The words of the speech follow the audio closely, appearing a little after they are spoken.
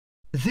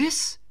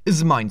This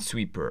is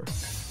Minesweeper.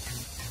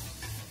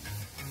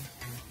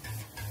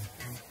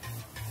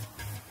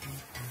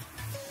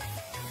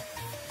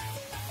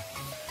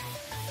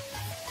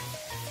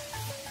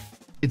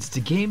 It's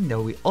the game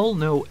that we all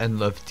know and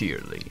love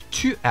dearly.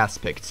 Two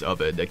aspects of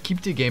it that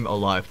keep the game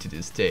alive to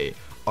this day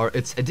are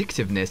its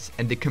addictiveness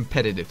and the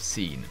competitive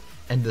scene.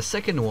 And the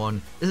second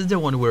one is the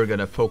one we're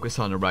gonna focus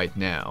on right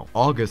now.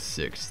 August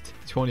 6th,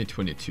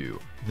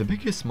 2022. The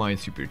biggest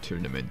Minesweeper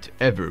tournament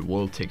ever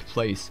will take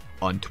place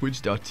on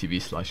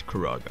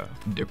twitch.tv/Karaga.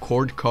 The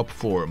Chord Cup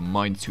 4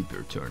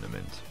 Minesweeper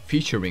tournament,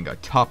 featuring a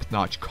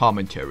top-notch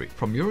commentary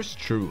from yours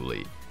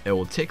truly. It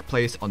will take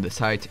place on the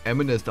site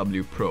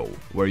MNSW Pro,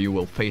 where you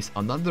will face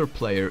another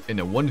player in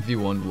a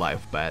 1v1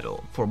 live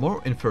battle. For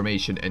more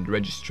information and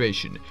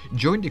registration,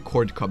 join the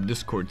Chord Cup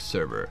Discord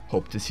server.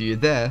 Hope to see you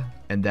there,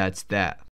 and that's that.